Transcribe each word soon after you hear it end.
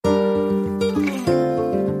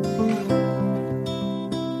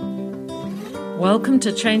Welcome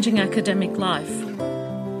to Changing Academic Life.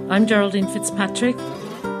 I'm Geraldine Fitzpatrick,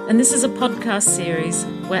 and this is a podcast series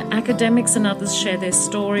where academics and others share their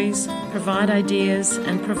stories, provide ideas,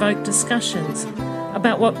 and provoke discussions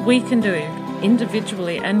about what we can do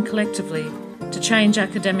individually and collectively to change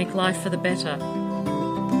academic life for the better.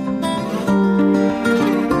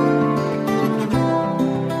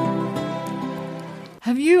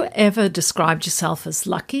 Have you ever described yourself as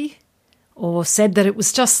lucky, or said that it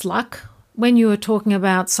was just luck when you were talking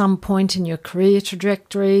about some point in your career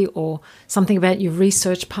trajectory or something about your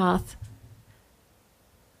research path?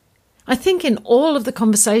 I think in all of the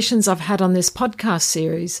conversations I've had on this podcast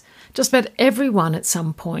series, just about everyone at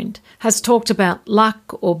some point has talked about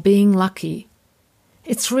luck or being lucky.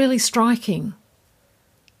 It's really striking.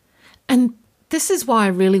 And this is why I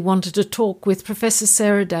really wanted to talk with Professor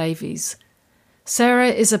Sarah Davies. Sarah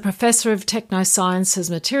is a professor of technosciences,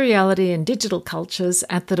 materiality and digital cultures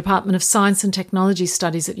at the Department of Science and Technology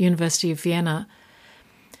Studies at University of Vienna.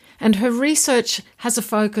 And her research has a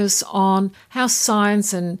focus on how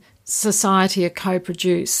science and society are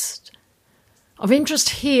co-produced. Of interest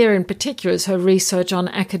here in particular is her research on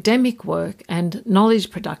academic work and knowledge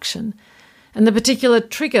production. And the particular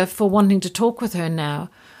trigger for wanting to talk with her now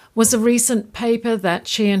was a recent paper that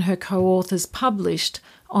she and her co-authors published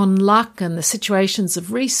on luck and the situations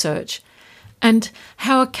of research, and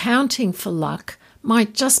how accounting for luck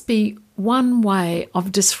might just be one way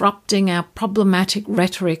of disrupting our problematic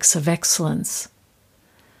rhetorics of excellence.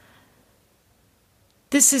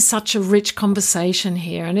 This is such a rich conversation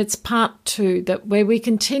here, and it's part two where we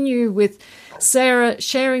continue with Sarah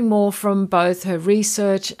sharing more from both her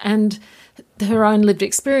research and her own lived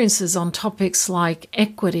experiences on topics like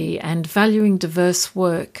equity and valuing diverse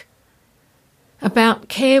work, about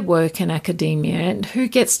care work in academia and who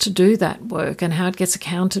gets to do that work and how it gets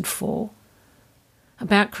accounted for,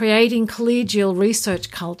 about creating collegial research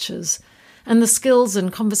cultures and the skills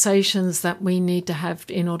and conversations that we need to have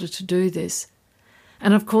in order to do this.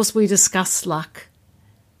 And of course, we discuss luck.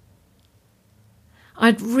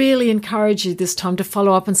 I'd really encourage you this time to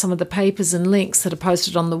follow up on some of the papers and links that are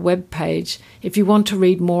posted on the webpage if you want to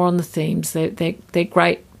read more on the themes. They're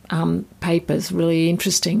great papers, really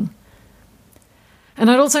interesting. And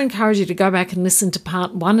I'd also encourage you to go back and listen to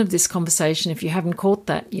part one of this conversation if you haven't caught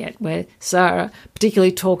that yet, where Sarah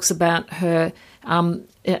particularly talks about her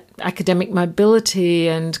academic mobility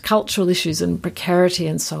and cultural issues and precarity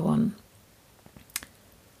and so on.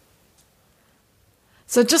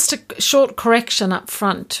 So just a short correction up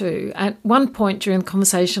front too. At one point during the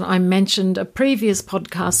conversation, I mentioned a previous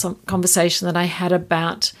podcast conversation that I had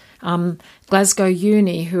about Glasgow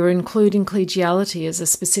Uni, who are including collegiality as a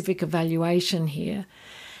specific evaluation here.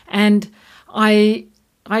 And I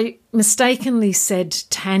mistakenly said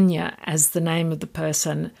Tanya as the name of the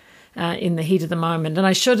person in the heat of the moment, and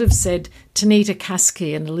I should have said Tanita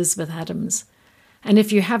Kasky and Elizabeth Adams. And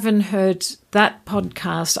if you haven't heard that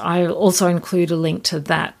podcast, I'll also include a link to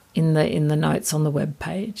that in the notes on the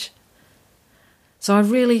webpage. So I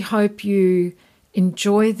really hope you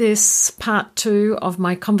enjoy this part two of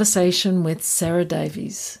my conversation with Sarah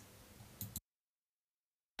Davies.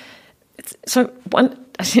 So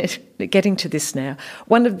getting to this now,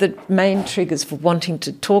 one of the main triggers for wanting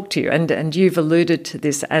to talk to you, and you've alluded to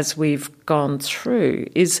this as we've gone through,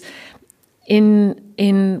 is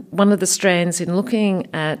in one of the strands in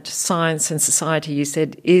looking at science and society, you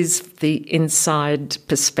said, is the inside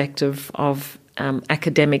perspective of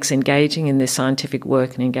academics engaging in their scientific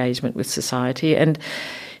work and engagement with society. And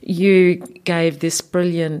you gave this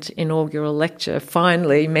brilliant inaugural lecture,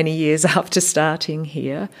 finally, many years after starting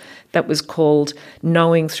here, that was called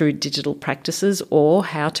Knowing Through Digital Practices, or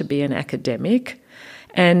How to Be an Academic.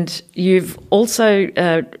 And you've also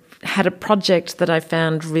had a project that I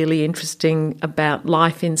found really interesting about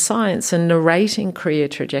life in science and narrating career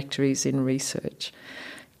trajectories in research.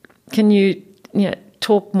 Can you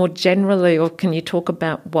talk more generally, or can you talk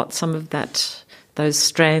about what some of those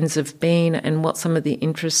strands have been and what some of the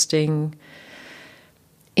interesting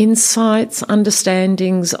insights,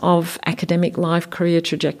 understandings of academic life career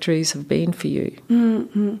trajectories have been for you?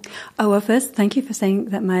 Mm-hmm. Oh, well, first, thank you for saying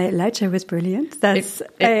that my lecture was brilliant. It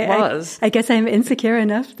was. I guess I'm insecure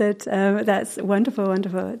enough that that's wonderful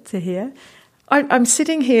to hear. I'm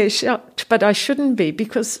sitting here shocked, but I shouldn't be,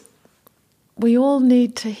 because we all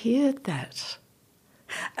need to hear that.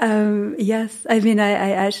 Yes, I mean,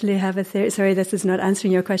 I actually have a theory. Sorry, this is not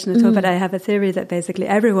answering your question at all, but I have a theory that basically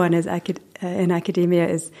everyone in academia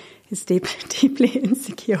is deeply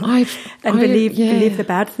insecure believe the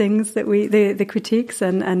bad things that the critiques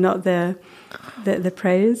and not the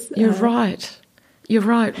praise. You're right. you're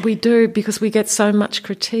right. We do, because we get so much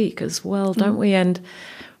critique as well, don't we? And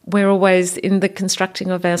we're always, in the constructing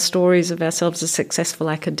of our stories of ourselves as successful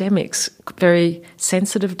academics, very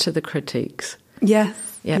sensitive to the critiques. Yes.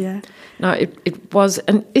 Yeah. Yeah. No, it was.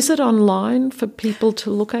 And is it online for people to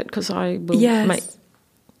look at? Because I will make...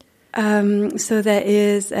 So there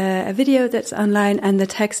is a video that's online, and the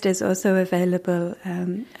text is also available.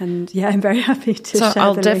 And yeah, I'm very happy to share So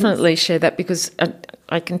I'll the definitely links. share that, because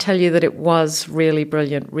I can tell you that it was really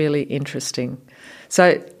brilliant, really interesting.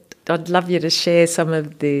 So I'd love you to share some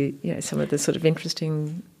of the sort of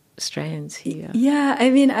interesting strands here. Yeah, I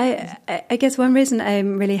mean, I guess one reason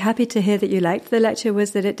I'm really happy to hear that you liked the lecture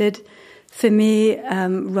was that it did, for me,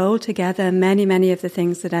 roll together many of the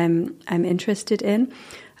things that I'm interested in.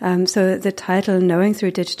 So the title, Knowing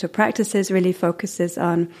Through Digital Practices, really focuses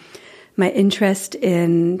on my interest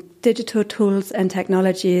in digital tools and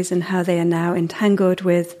technologies and how they are now entangled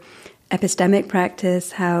with epistemic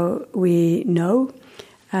practice, how we know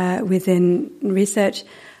within research.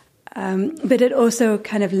 But it also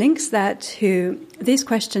kind of links that to these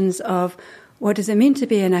questions of what does it mean to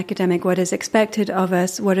be an academic, what is expected of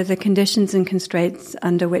us, what are the conditions and constraints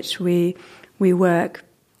under which we work.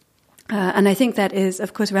 And I think that is,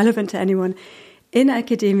 of course, relevant to anyone in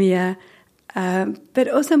academia, but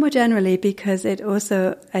also more generally, because it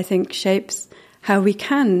also, I think, shapes how we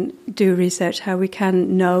can do research, how we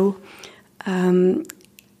can know, and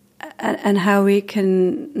how we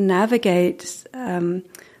can navigate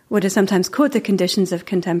what is sometimes called the conditions of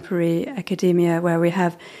contemporary academia, where we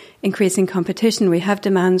have increasing competition, we have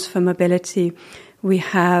demands for mobility, we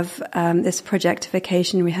have this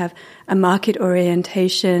projectification, we have a market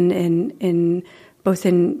orientation in both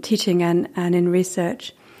in teaching and in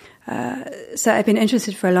research. So I've been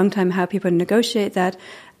interested for a long time how people negotiate that,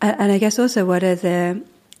 and I guess also what are the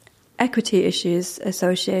equity issues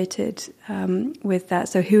associated with that.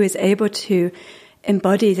 So who is able to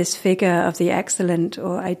embody this figure of the excellent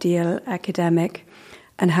or ideal academic,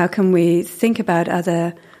 and how can we think about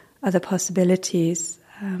other possibilities?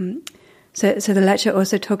 So the lecture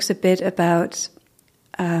also talks a bit about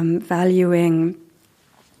valuing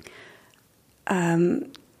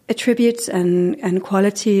attributes and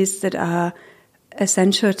qualities that are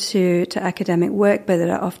essential to academic work, but that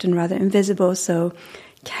are often rather invisible. So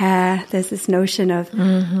care, there's this notion of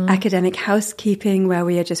academic housekeeping, where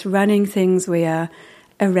we are just running things, we are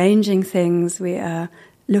arranging things, we are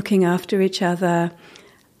looking after each other.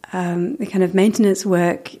 The kind of maintenance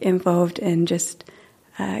work involved in just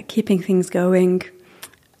keeping things going.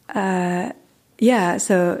 So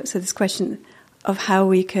this question of how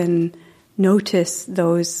we can notice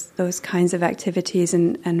those kinds of activities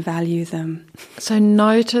and value them. So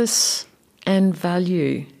notice and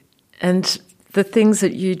value, and the things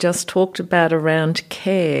that you just talked about around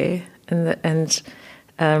care and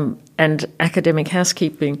academic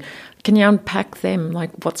housekeeping. Can you unpack them?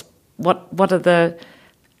 Like what are the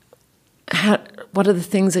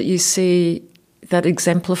things that you see that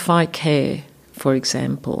exemplify care, for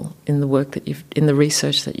example, in the work that in the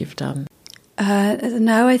research that you've done?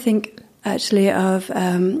 Now I think actually of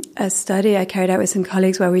a study I carried out with some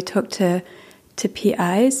colleagues where we talked to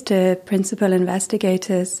PIs, to principal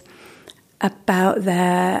investigators, about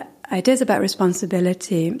their ideas about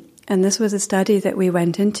responsibility. And this was a study that we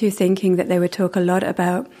went into thinking that they would talk a lot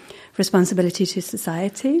about responsibility to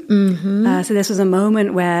society. So this was a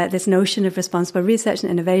moment where this notion of responsible research and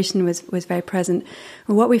innovation was very present.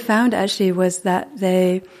 And what we found actually was that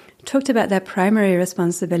they talked about their primary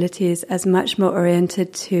responsibilities as much more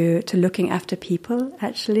oriented to looking after people,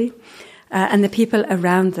 actually, and the people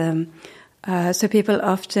around them. So people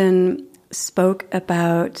often spoke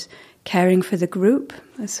about caring for the group.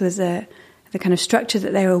 This was the kind of structure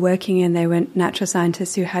that they were working in. They were natural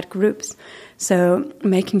scientists who had groups. So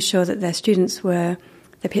making sure that their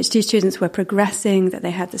PhD students were progressing, that they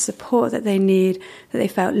had the support that they need, that they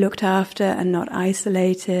felt looked after and not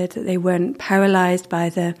isolated, that they weren't paralyzed by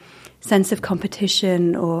the sense of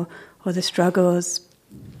competition or the struggles.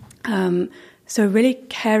 So really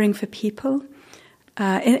caring for people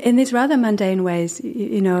in these rather mundane ways,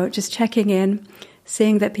 just checking in,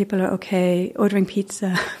 seeing that people are okay, ordering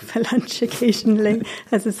pizza for lunch occasionally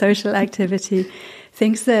as a social activity,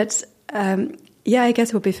 things that, I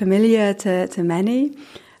guess will be familiar to many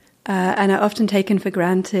and are often taken for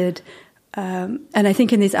granted. And I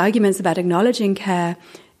think in these arguments about acknowledging care,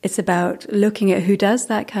 it's about looking at who does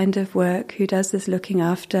that kind of work, who does this looking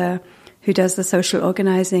after, who does the social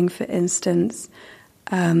organizing, for instance,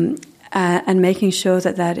 and making sure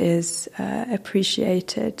that is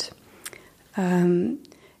appreciated.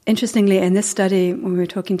 Interestingly, in this study, when we were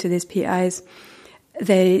talking to these PIs,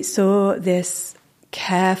 they saw this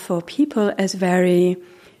care for people as very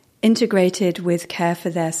integrated with care for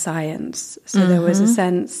their science. So there was a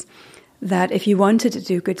sense that if you wanted to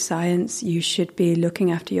do good science, you should be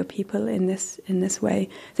looking after your people in this way,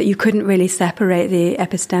 that you couldn't really separate the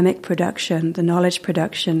epistemic production, the knowledge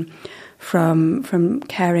production, from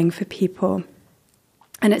caring for people.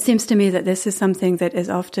 And it seems to me that this is something that is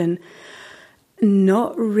often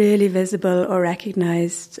not really visible or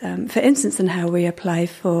recognized, for instance, in how we apply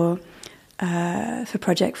for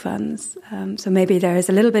project funds. So maybe there is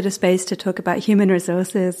a little bit of space to talk about human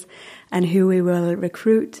resources and who we will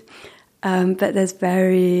recruit. But there's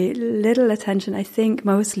very little attention, I think,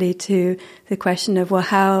 mostly to the question of,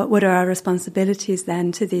 well, what are our responsibilities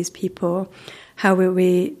then to these people? How will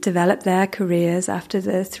we develop their careers after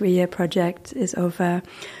the 3-year project is over?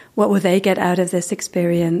 What will they get out of this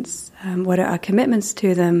experience? What are our commitments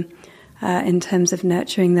to them in terms of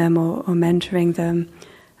nurturing them or mentoring them?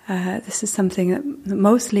 This is something that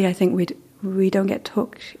mostly I think we don't get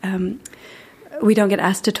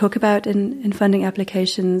asked to talk about in funding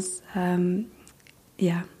applications.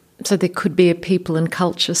 So there could be a people and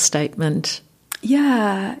culture statement.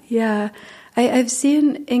 Yeah. I've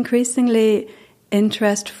seen increasingly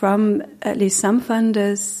interest from at least some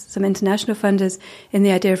funders, some international funders, in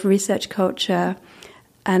the idea of research culture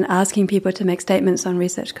and asking people to make statements on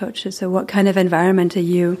research culture. So what kind of environment are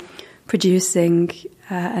you producing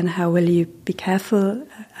and how will you be careful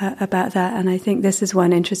about that? And I think this is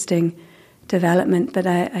one interesting development, but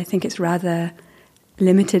I think it's rather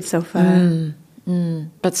limited so far.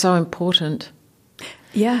 But so important.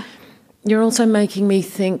 Yeah. You're also making me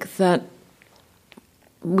think that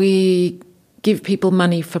we give people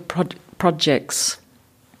money for projects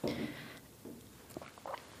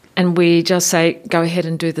and we just say, go ahead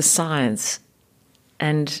and do the science.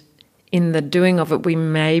 And in the doing of it, we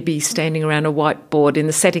may be standing around a whiteboard in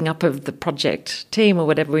the setting up of the project team or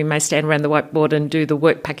whatever. We may stand around the whiteboard and do the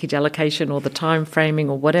work package allocation or the time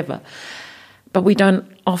framing or whatever. But we don't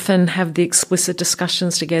often have the explicit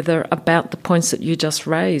discussions together about the points that you just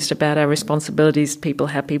raised, about our responsibilities,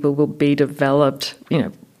 how people will be developed,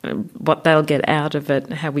 what they'll get out of it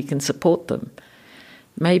and how we can support them.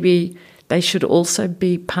 Maybe they should also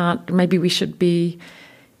be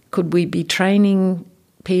could we be training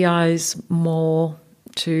PIs more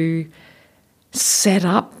to set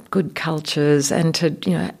up good cultures and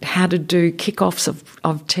to, how to do kickoffs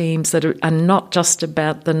of teams that are not just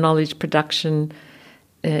about the knowledge production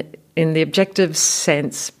in the objective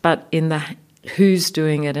sense, but in the who's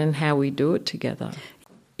doing it and how we do it together.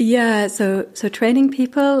 Yeah, so training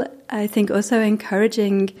people, I think also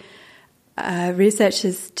encouraging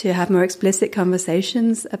researchers to have more explicit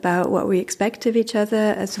conversations about what we expect of each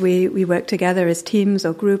other as we work together as teams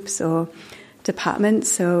or groups or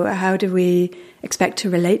departments. So how do we expect to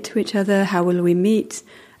relate to each other? How will we meet?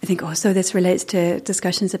 I think also this relates to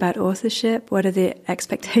discussions about authorship. What are the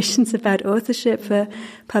expectations about authorship for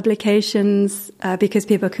publications? Because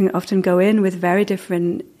people can often go in with very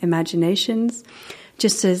different imaginations.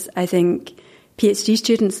 Just as I think PhD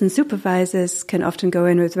students and supervisors can often go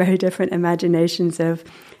in with very different imaginations of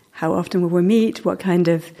how often will we meet, what kind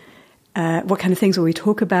of things will we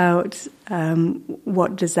talk about,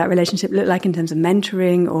 what does that relationship look like in terms of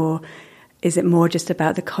mentoring, or is it more just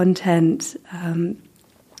about the content?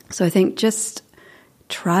 So I think just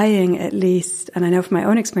trying at least, and I know from my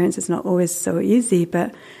own experience it's not always so easy,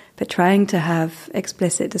 but trying to have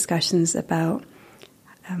explicit discussions about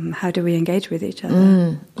how do we engage with each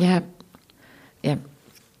other? Yeah.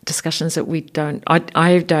 Discussions that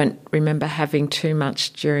I don't remember having too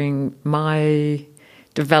much during my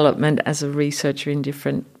development as a researcher in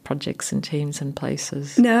different projects and teams and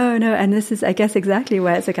places. No, and this is, I guess, exactly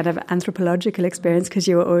where it's a kind of anthropological experience, because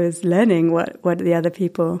you're always learning what the other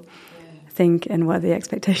people think and what the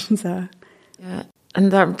expectations are. Yeah.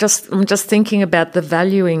 And I'm just thinking about the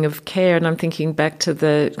valuing of care, and I'm thinking back to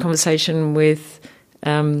the conversation with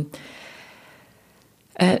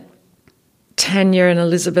Tanya and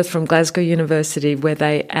Elizabeth from Glasgow University, where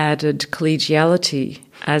they added collegiality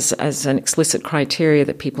as an explicit criteria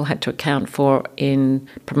that people had to account for in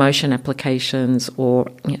promotion applications or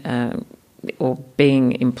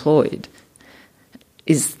being employed.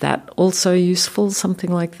 Is that also useful,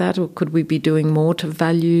 something like that, or could we be doing more to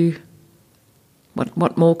value?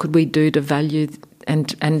 What more could we do to value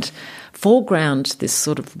and foreground this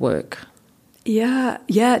sort of work? Yeah,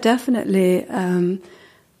 definitely.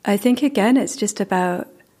 I think, again, it's just about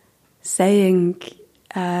saying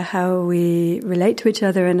how we relate to each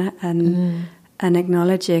other and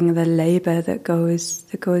acknowledging the labour that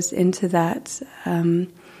goes into that.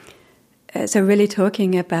 So really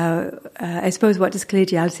talking about, I suppose, what does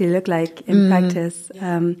collegiality look like in practice?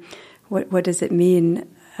 What does it mean?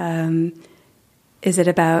 Is it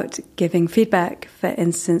about giving feedback, for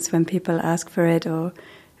instance, when people ask for it, or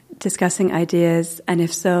discussing ideas? And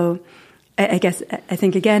if so, I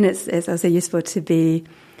think again, it's also useful to be,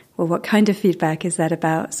 well, what kind of feedback? Is that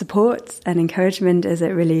about support and encouragement? Is it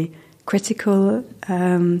really critical?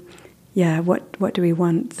 What do we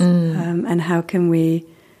want? And how can we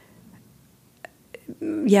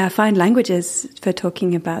find languages for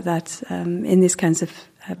talking about that in these kinds of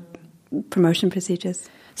promotion procedures?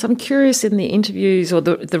 So I'm curious, in the interviews or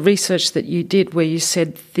the research that you did, where you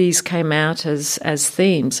said these came out as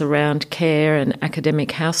themes around care and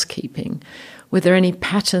academic housekeeping, were there any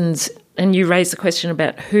patterns? And you raised the question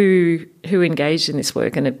about who engaged in this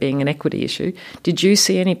work and it being an equity issue. Did you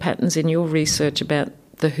see any patterns in your research about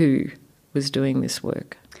the who was doing this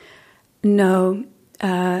work? No.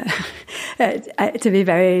 To be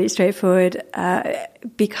very straightforward,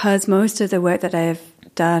 because most of the work that I have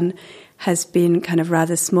done has been kind of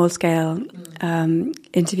rather small-scale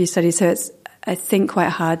interview studies, so it's, I think, quite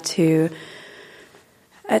hard to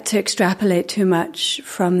extrapolate too much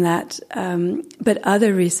from that. But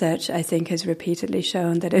other research, I think, has repeatedly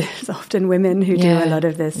shown that it is often women who do a lot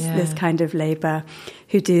of this kind of labour,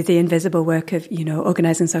 who do the invisible work of,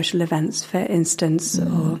 organising social events, for instance,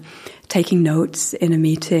 or taking notes in a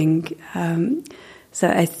meeting. So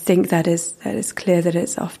I think that is clear that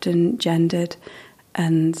it's often gendered.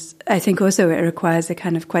 And I think also it requires a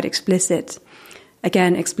kind of quite explicit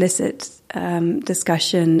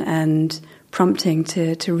discussion and prompting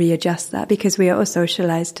to readjust that, because we are all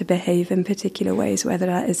socialized to behave in particular ways, whether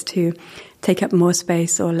that is to take up more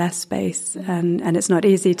space or less space. And it's not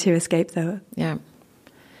easy to escape though. Yeah.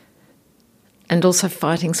 And also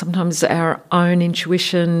fighting sometimes our own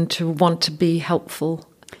intuition to want to be helpful.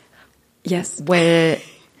 Yes. Where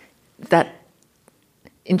that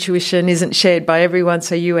intuition isn't shared by everyone,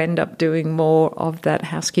 so you end up doing more of that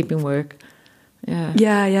housekeeping work.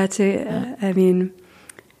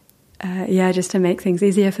 Just to make things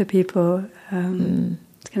easier for people, to kind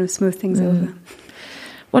of smooth things over.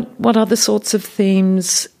 What other sorts of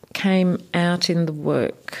themes came out in the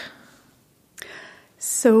work?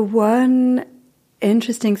 So one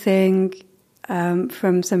interesting thing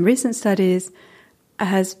from some recent studies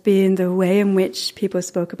has been the way in which people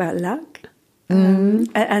spoke about luck. And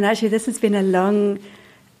actually this has been a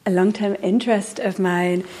long-term interest of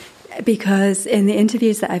mine, because in the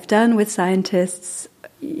interviews that I've done with scientists,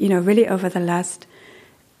 really over the last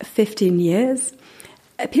 15 years,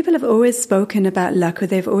 people have always spoken about luck, or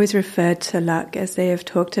they've always referred to luck as they have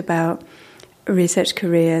talked about research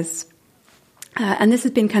careers. And this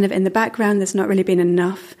has been kind of in the background. There's not really been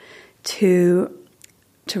enough to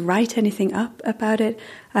write anything up about it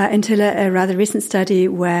until a rather recent study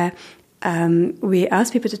where we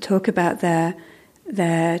asked people to talk about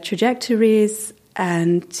their trajectories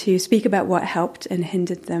and to speak about what helped and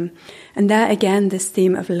hindered them. And there, again, this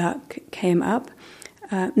theme of luck came up.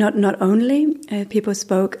 Not only, people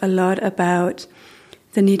spoke a lot about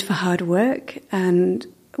the need for hard work and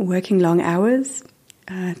working long hours,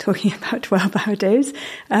 talking about 12-hour days.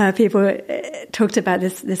 People talked about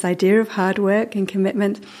this idea of hard work and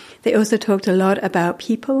commitment. They also talked a lot about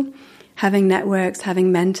people, having networks,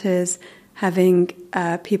 having mentors, having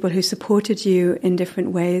people who supported you in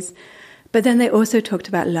different ways. But then they also talked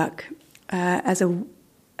about luck as a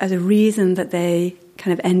reason that they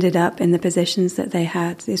kind of ended up in the positions that they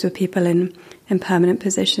had. These were people in permanent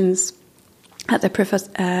positions at the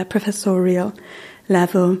professorial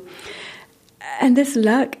level. And this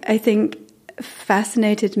luck, I think,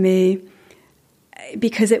 fascinated me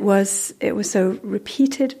because it was so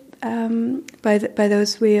repeated by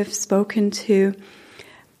those we have spoken to.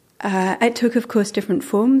 It took, of course, different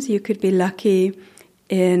forms. You could be lucky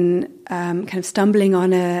in kind of stumbling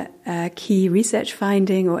on a key research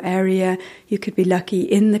finding or area. You could be lucky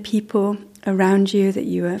in the people around you, that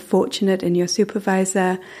you were fortunate in your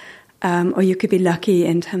supervisor, or you could be lucky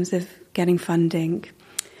in terms of getting funding.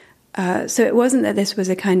 So it wasn't that this was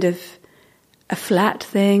a kind of a flat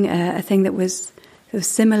thing, a thing that was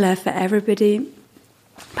similar for everybody.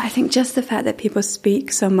 But I think just the fact that people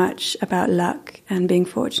speak so much about luck and being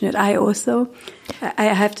fortunate, I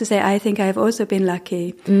have to say, I think I've also been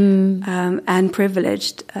lucky and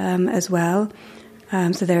privileged as well.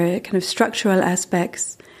 So there are kind of structural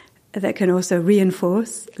aspects that can also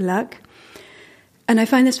reinforce luck. And I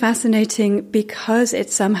find this fascinating because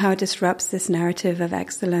it somehow disrupts this narrative of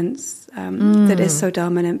excellence that is so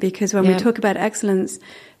dominant. Because when we talk about excellence,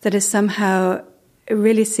 that is somehow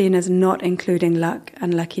really seen as not including luck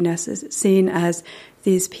and luckiness, is seen as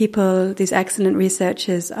these people, these excellent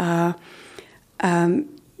researchers are,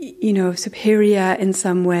 superior in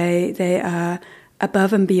some way. They are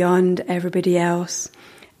above and beyond everybody else.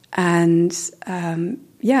 And,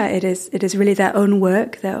 it is really their own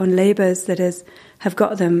work, their own labours that have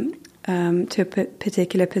got them to a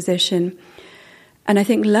particular position. And I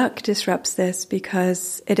think luck disrupts this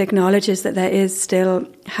because it acknowledges that there is still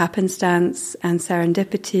happenstance and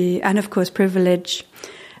serendipity and, of course, privilege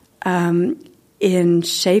in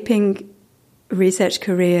shaping research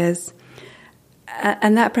careers.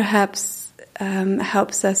 And that perhaps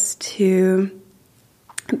helps us to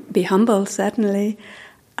be humble, certainly,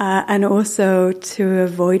 and also to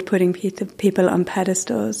avoid putting people on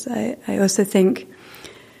pedestals. I also think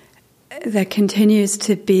there continues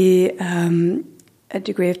to be a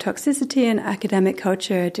degree of toxicity in academic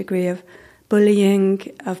culture, a degree of bullying,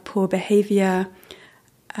 of poor behavior.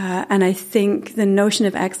 And I think the notion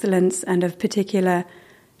of excellence and of particular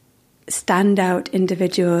standout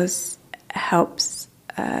individuals helps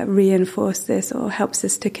reinforce this or helps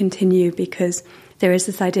us to continue, because there is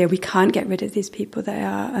this idea we can't get rid of these people. They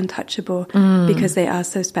are untouchable because they are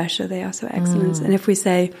so special, they are so excellent. And if we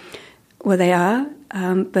say, well, they are,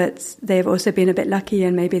 but they've also been a bit lucky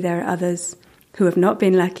and maybe there are others who have not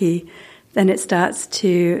been lucky, then it starts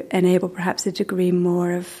to enable perhaps a degree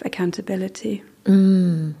more of accountability.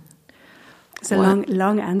 It's a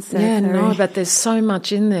long answer. Yeah, sorry. No, but there's so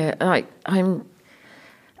much in there. I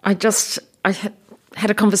had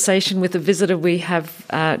a conversation with a visitor we have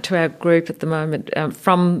to our group at the moment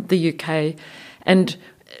from the UK, and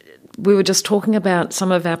we were just talking about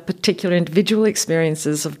some of our particular individual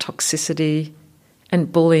experiences of toxicity and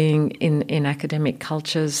bullying in academic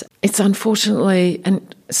cultures. It's unfortunately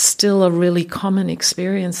and still a really common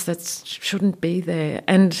experience that shouldn't be there.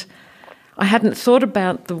 And I hadn't thought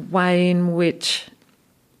about the way in which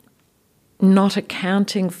not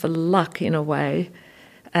accounting for luck in a way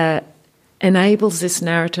enables this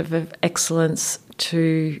narrative of excellence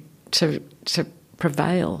to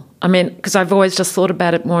prevail. I mean, because I've always just thought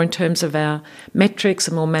about it more in terms of our metrics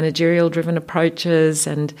and more managerial-driven approaches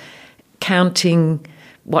and counting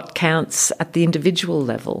what counts at the individual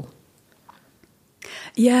level.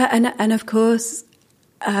 Yeah, and of course,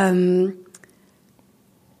 I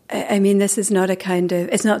mean, this is not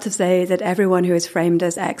it's not to say that everyone who is framed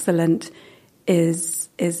as excellent is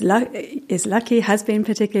lucky, has been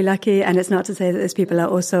particularly lucky, and it's not to say that those people are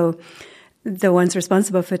also the ones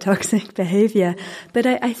responsible for toxic behavior. But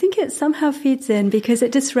I think it somehow feeds in because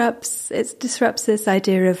it disrupts this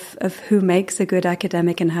idea of who makes a good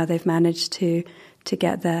academic and how they've managed to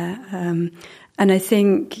get there. And I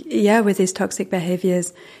think, with these toxic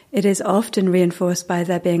behaviors, it is often reinforced by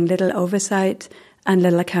there being little oversight and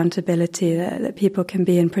little accountability, that people can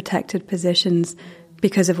be in protected positions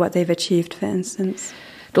because of what they've achieved, for instance.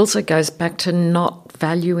 It also goes back to not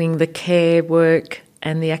valuing the care work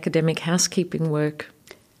and the academic housekeeping work.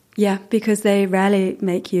 Yeah, because they rarely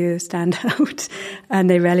make you stand out and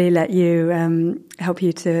they rarely let you help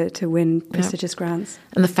you to win prestigious grants.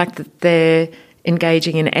 And the fact that they're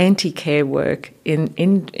engaging in anti-care work in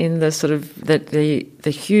the sort of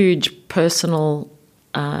the huge personal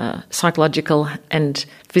psychological and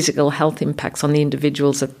physical health impacts on the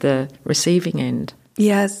individuals at the receiving end.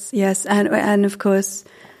 Yes, and of course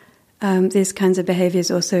these kinds of behaviours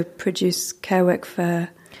also produce care work for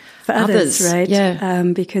others, right? Yeah.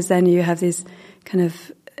 Because then you have these kind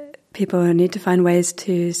of people who need to find ways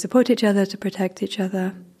to support each other, to protect each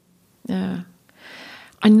other. Yeah.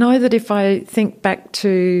 I know that if I think back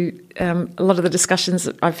to a lot of the discussions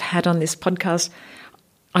that I've had on this podcast,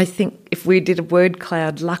 I think if we did a word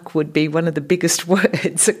cloud, luck would be one of the biggest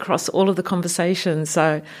words across all of the conversations.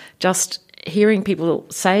 So just hearing people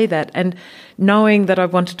say that and knowing that I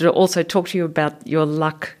wanted to also talk to you about your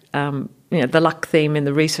luck, the luck theme in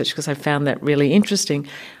the research, because I found that really interesting.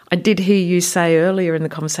 I did hear you say earlier in the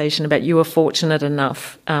conversation about you were fortunate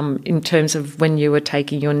enough in terms of when you were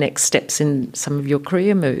taking your next steps in some of your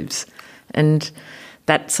career moves, and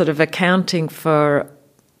that sort of accounting for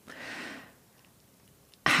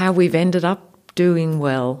how we've ended up doing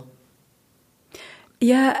well.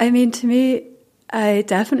 Yeah, I mean, to me, I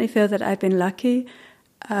definitely feel that I've been lucky.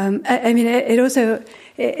 I mean, it also,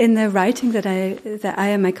 in the writing that I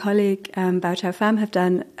and my colleague Bao Chao Pham have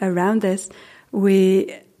done around this,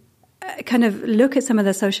 we kind of look at some of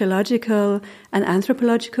the sociological and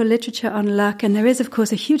anthropological literature on luck, and there is, of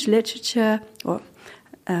course, a huge literature, or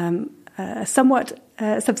a somewhat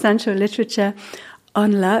substantial literature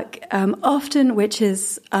on luck, often which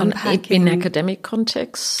is unpacking... In academic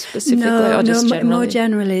contexts specifically, or just generally? More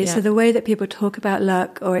generally. Yeah. So the way that people talk about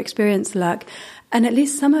luck or experience luck, And at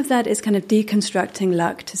least some of that is kind of deconstructing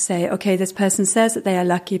luck to say, okay, this person says that they are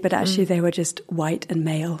lucky, but actually they were just white and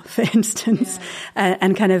male, for instance,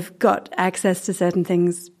 and kind of got access to certain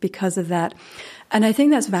things because of that. And I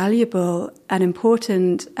think that's valuable and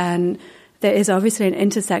important. And there is obviously an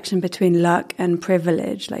intersection between luck and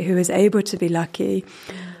privilege, like who is able to be lucky.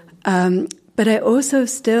 But I also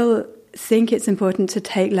still think it's important to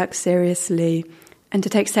take luck seriously and to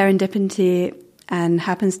take serendipity and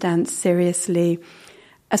happenstance seriously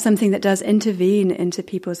as something that does intervene into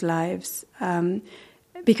people's lives.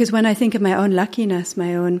 Because when I think of my own luckiness,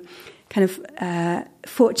 my own kind of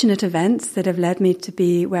fortunate events that have led me to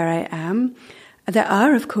be where I am, there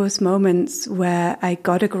are, of course, moments where I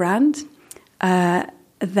got a grant that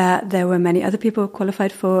there were many other people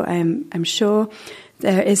qualified for, I'm sure.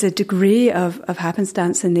 There is a degree of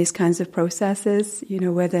happenstance in these kinds of processes,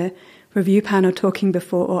 where the review panel talking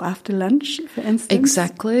before or after lunch, for instance.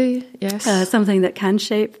 Exactly, yes. Something that can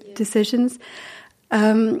shape decisions.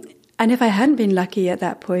 And if I hadn't been lucky at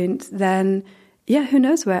that point, then, who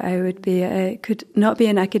knows where I would be. I could not be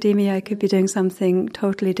in academia. I could be doing something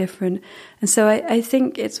totally different. And so I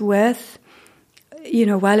think it's worth,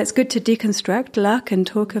 while it's good to deconstruct luck and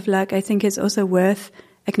talk of luck, I think it's also worth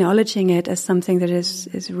acknowledging it as something that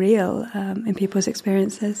is real in people's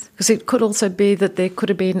experiences. Because it could also be that there could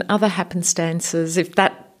have been other happenstances. If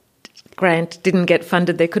that grant didn't get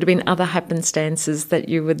funded, there could have been other happenstances that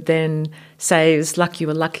you would then say you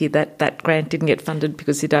were lucky that that grant didn't get funded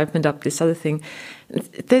because it opened up this other thing.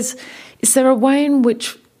 Is there a way in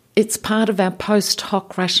which it's part of our post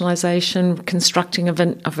hoc rationalisation, constructing of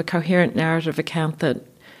a coherent narrative account that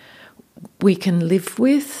we can live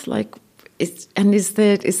with? And is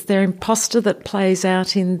there imposter that plays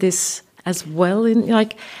out in this as well?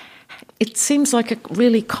 It seems like a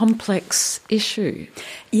really complex issue.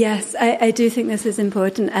 Yes, I do think this is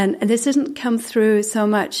important, and this doesn't come through so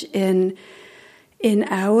much in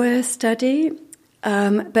our study,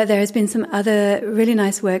 but there has been some other really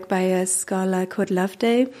nice work by a scholar called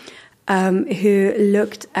Loveday, who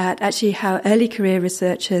looked at actually how early career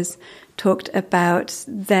researchers talked about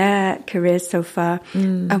their careers so far.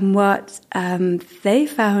 And what they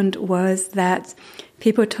found was that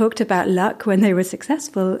people talked about luck when they were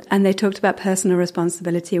successful, and they talked about personal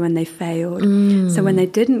responsibility when they failed. So when they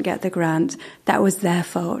didn't get the grant, that was their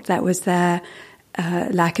fault. That was their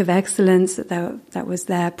lack of excellence. That was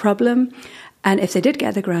their problem. And if they did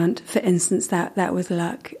get the grant, for instance, that was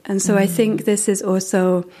luck. And so I think this is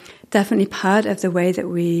also definitely part of the way that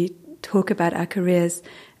we talk about our careers.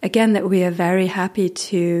 Again, that we are very happy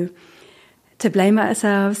to blame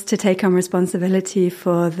ourselves, to take on responsibility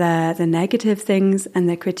for the negative things and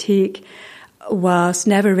the critique, whilst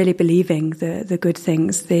never really believing the good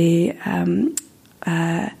things.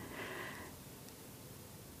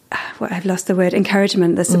 I've lost the word,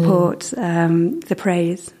 encouragement, the support, the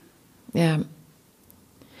praise. Yeah.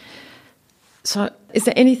 So is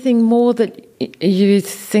there anything more that you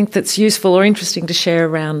think that's useful or interesting to share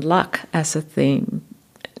around luck as a theme?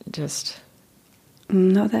 Just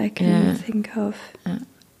not that I can think of.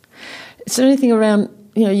 Is there anything around,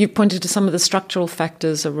 you pointed to some of the structural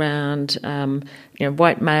factors around,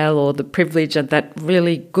 white male or the privilege, and that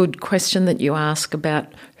really good question that you ask about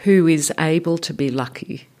who is able to be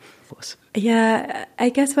lucky. Yeah, I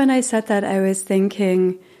guess when I said that, I was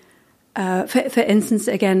thinking, for instance,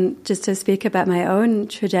 again, just to speak about my own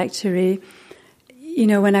trajectory,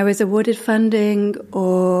 when I was awarded funding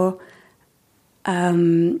or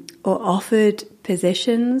offered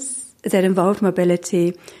positions that involved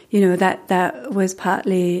mobility, that was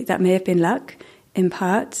partly, that may have been luck in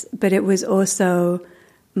part, but it was also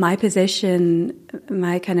my position,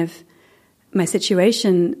 my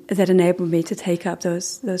situation that enabled me to take up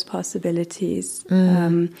those possibilities.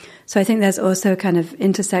 So I think there's also kind of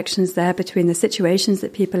intersections there between the situations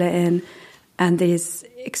that people are in and these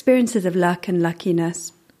experiences of luck and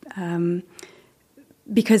luckiness,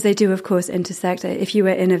 because they do, of course, intersect. If you were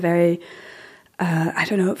in a very,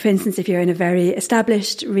 for instance, if you're in a very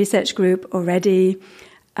established research group already,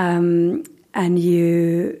 and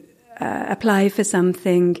you apply for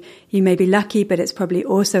something, you may be lucky, but it's probably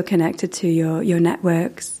also connected to your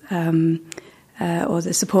networks, or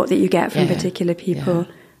the support that you get from particular people.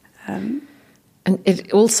 Yeah. And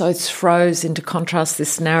it also throws into contrast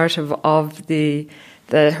this narrative of the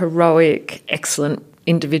heroic, excellent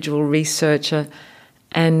individual researcher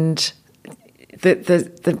and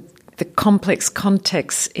the complex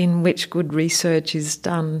context in which good research is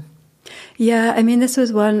done. Yeah, I mean, this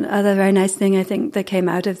was one other very nice thing I think that came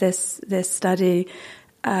out of this study,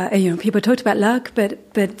 people talked about luck,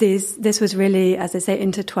 but this was really, as I say,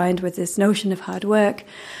 intertwined with this notion of hard work,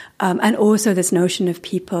 and also this notion of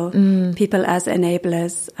people as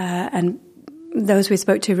enablers. And those we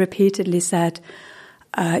spoke to repeatedly said,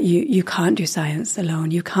 you can't do science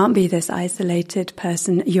alone. You can't be this isolated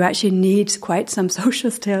person. You actually need quite some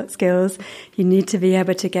social skills. You need to be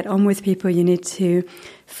able to get on with people. You need to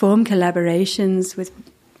form collaborations with,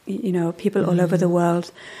 people all over the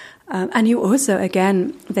world. And you also,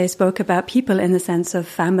 again, they spoke about people in the sense of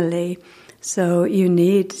family. So you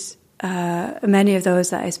need, many of those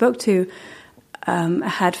that I spoke to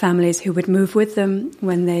had families who would move with them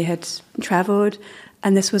when they had traveled.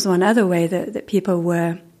 And this was one other way that people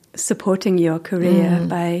were supporting your career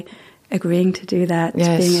by agreeing to do that,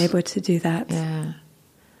 being able to do that.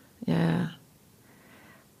 Yeah.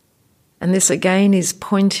 And this again is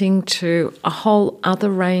pointing to a whole other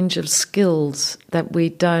range of skills that we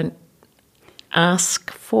don't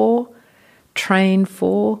ask for, train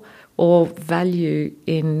for, or value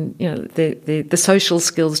in, the social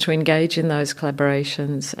skills to engage in those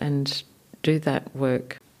collaborations and do that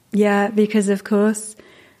work. Yeah, because of course,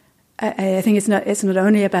 I think it's not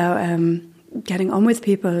only about getting on with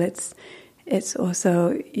people. It's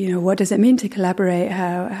also, what does it mean to collaborate?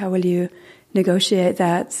 How will you negotiate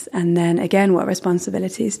that? And then again, what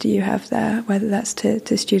responsibilities do you have there? Whether that's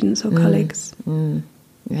to students or colleagues.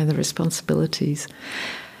 Yeah, the responsibilities.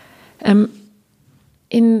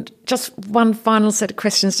 In just one final set of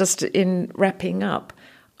questions, just in wrapping up.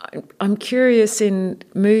 I'm curious, in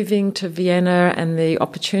moving to Vienna and the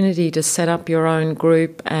opportunity to set up your own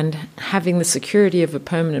group and having the security of a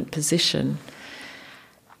permanent position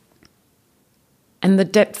and the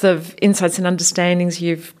depth of insights and understandings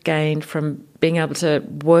you've gained from being able to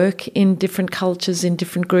work in different cultures, in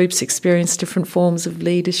different groups, experience different forms of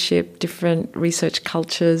leadership, different research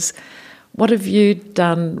cultures. What have you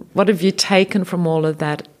done? What have you taken from all of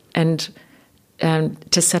that and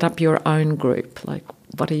to set up your own group? Like,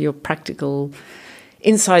 what are your practical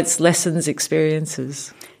insights, lessons,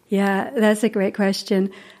 experiences? Yeah, that's a great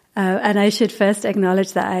question. And I should first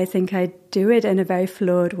acknowledge that I think I do it in a very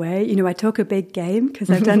flawed way. I talk a big game because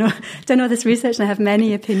I've done all this research and I have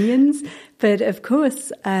many opinions. But of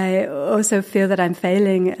course, I also feel that I'm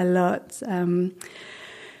failing a lot and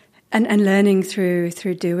learning through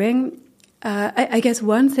doing. I guess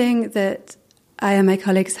one thing that I and my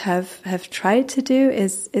colleagues have tried to do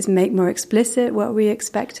is make more explicit what we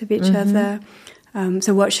expect of each other.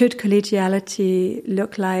 So what should collegiality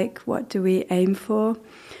look like? What do we aim for?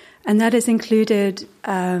 And that has included,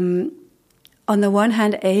 on the one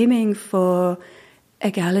hand, aiming for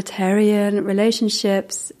egalitarian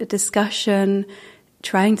relationships, discussion,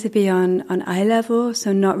 trying to be on eye level,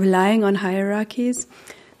 so not relying on hierarchies.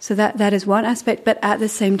 So that is one aspect, but at the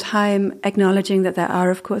same time acknowledging that there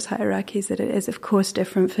are, of course, hierarchies, that it is, of course,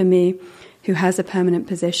 different for me, who has a permanent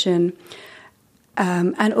position,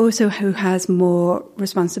 and also who has more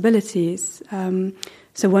responsibilities.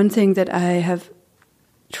 So one thing that I have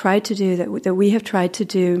tried to do, that we have tried to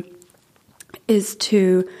do, is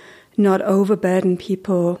to not overburden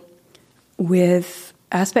people with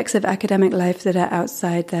aspects of academic life that are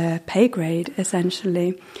outside their pay grade,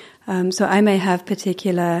 essentially. So I may have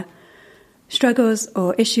particular struggles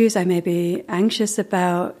or issues. I may be anxious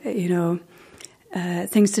about,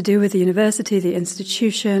 things to do with the university, the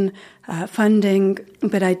institution, funding,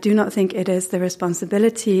 but I do not think it is the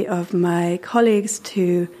responsibility of my colleagues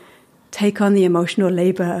to take on the emotional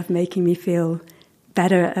labor of making me feel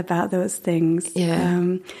better about those things.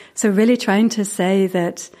 Yeah. So really trying to say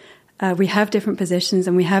that we have different positions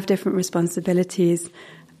and we have different responsibilities.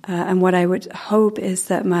 And what I would hope is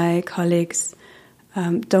that my colleagues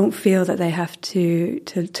don't feel that they have to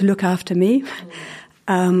look after me,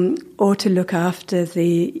 or to look after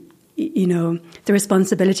the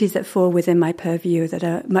responsibilities that fall within my purview that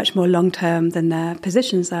are much more long term than their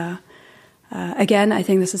positions are. Again, I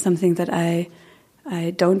think this is something that I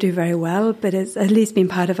don't do very well, but it's at least been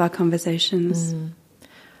part of our conversations.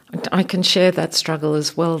 I can share that struggle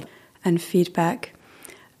as well. And feedback.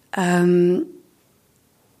 And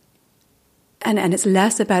it's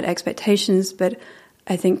less about expectations, but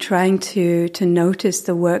I think trying to notice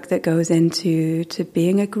the work that goes into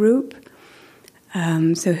being a group.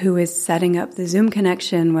 So who is setting up the Zoom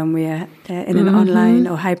connection when we are in an online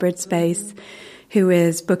or hybrid space? Who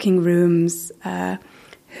is booking rooms?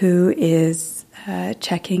 Who is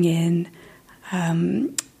checking in?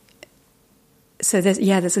 So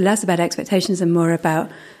there's less about expectations and more about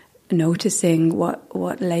noticing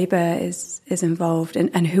what labor is involved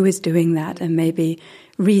and who is doing that, and maybe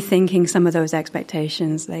rethinking some of those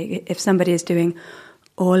expectations. Like if somebody is doing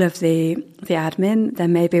all of the admin,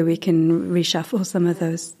 then maybe we can reshuffle some of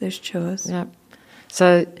those chores. Yeah.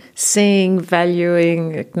 So seeing,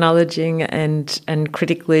 valuing, acknowledging, and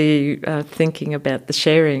critically thinking about the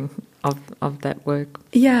sharing of that work.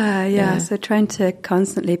 Yeah. So trying to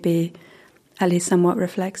constantly be at least somewhat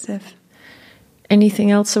reflexive.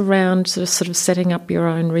 Anything else around sort of setting up your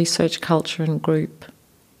own research culture and group?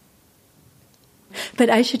 But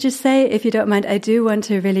I should just say, if you don't mind, I do want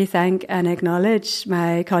to really thank and acknowledge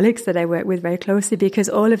my colleagues that I work with very closely, because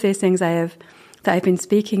all of these things that I've been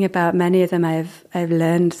speaking about, many of them I've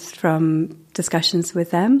learned from discussions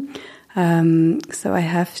with them. So I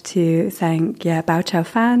have to thank Bao Chao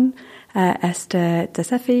Fan, Esther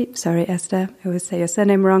Dasefi, sorry Esther, I always say your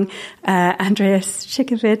surname wrong, Andreas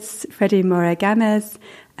Schickowitz, Freddie Mora Gamez,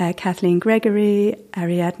 Kathleen Gregory,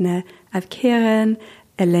 Ariadne Avkiran,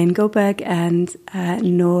 Elaine Goldberg, and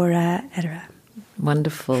Nora Edera.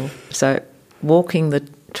 Wonderful. So walking the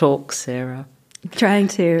talk, Sarah. Trying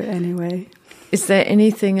to, anyway. Is there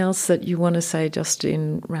anything else that you want to say just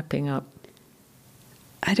in wrapping up?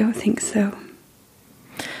 I don't think so.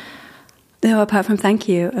 No, apart from thank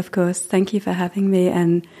you, of course. Thank you for having me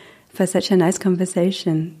and for such a nice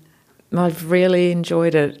conversation. I've really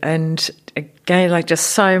enjoyed it. And again,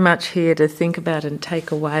 just so much here to think about and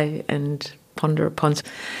take away and ponder upon.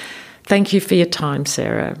 Thank you for your time,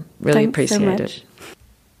 Sarah. Really appreciate it.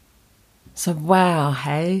 So, wow,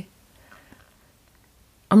 hey?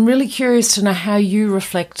 I'm really curious to know how you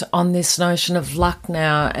reflect on this notion of luck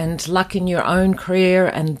now, and luck in your own career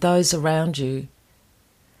and those around you.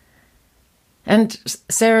 And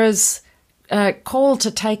Sarah's call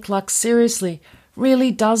to take luck seriously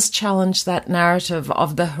really does challenge that narrative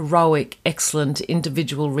of the heroic, excellent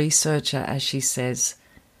individual researcher, as she says,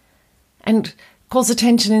 and calls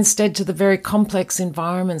attention instead to the very complex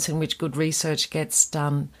environments in which good research gets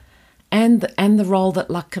done, and the role that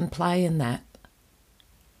luck can play in that.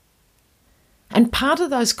 And part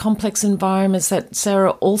of those complex environments that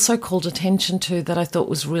Sarah also called attention to that I thought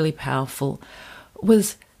was really powerful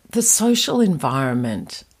was the social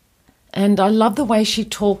environment. And I love the way she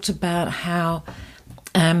talked about how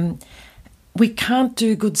we can't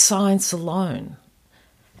do good science alone.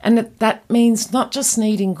 And that means not just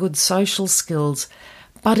needing good social skills,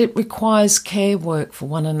 but it requires care work for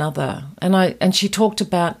one another. And she talked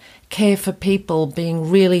about care for people being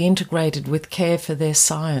really integrated with care for their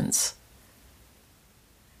science.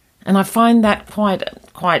 And I find that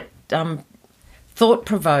quite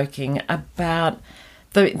thought-provoking about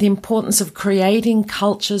the importance of creating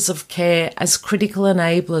cultures of care as critical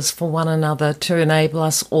enablers for one another to enable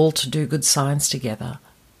us all to do good science together.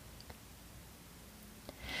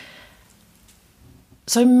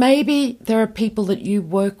 So maybe there are people that you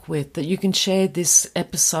work with that you can share this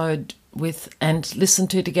episode with and listen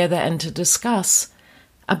to together and to discuss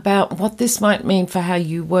about what this might mean for how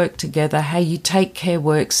you work together, how you take care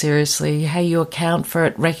work seriously, how you account for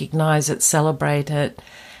it, recognise it, celebrate it,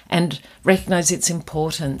 and recognise its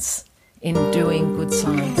importance in doing good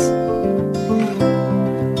science.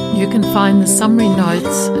 You can find the summary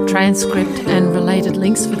notes, a transcript and related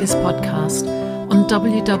links for this podcast on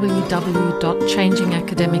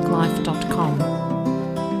www.changingacademiclife.com.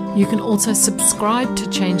 You can also subscribe to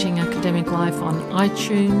Changing Academic Life on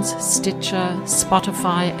iTunes, Stitcher,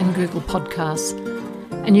 Spotify and Google Podcasts.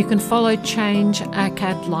 And you can follow Change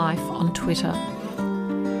Acad Life on Twitter.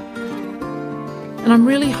 And I'm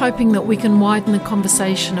really hoping that we can widen the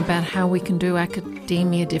conversation about how we can do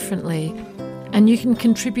academia differently. And you can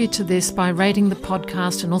contribute to this by rating the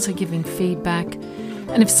podcast and also giving feedback.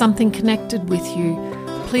 And if something connected with you,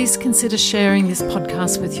 please consider sharing this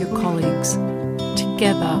podcast with your colleagues.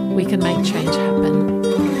 Together, we can make change happen.